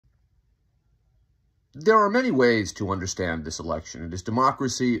There are many ways to understand this election. It is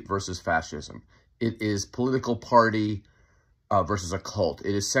democracy versus fascism. It is political party versus a cult.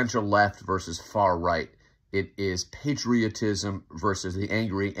 It is center left versus far right. It is patriotism versus the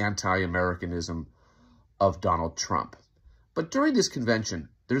angry anti-Americanism of Donald Trump. But during this convention,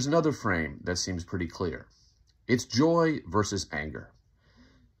 there's another frame that seems pretty clear. It's joy versus anger.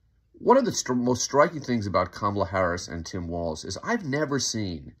 One of the most striking things about Kamala Harris and Tim Walz is I've never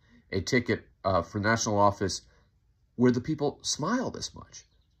seen a ticket for national office where the people smile this much.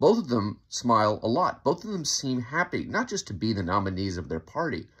 Both of them smile a lot. Both of them seem happy, not just to be the nominees of their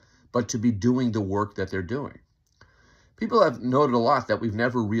party, but to be doing the work that they're doing. People have noted a lot that we've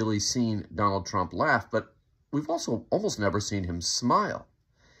never really seen Donald Trump laugh, but we've also almost never seen him smile.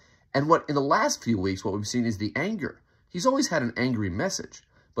 And what in the last few weeks, what we've seen is the anger. He's always had an angry message,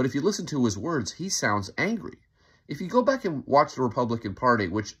 but if you listen to his words, he sounds angry. If you go back and watch the Republican Party,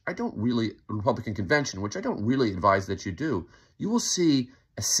 Republican Convention, which I don't really advise that you do, you will see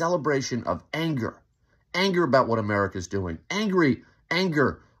a celebration of anger. Anger about what America's doing.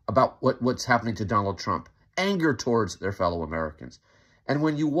 Anger about what's happening to Donald Trump. Anger towards their fellow Americans. And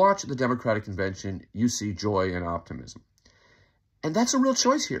when you watch the Democratic Convention, you see joy and optimism. And that's a real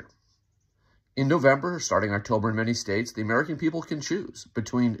choice here. In November, starting October in many states, the American people can choose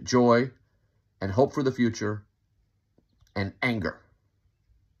between joy and hope for the future and anger.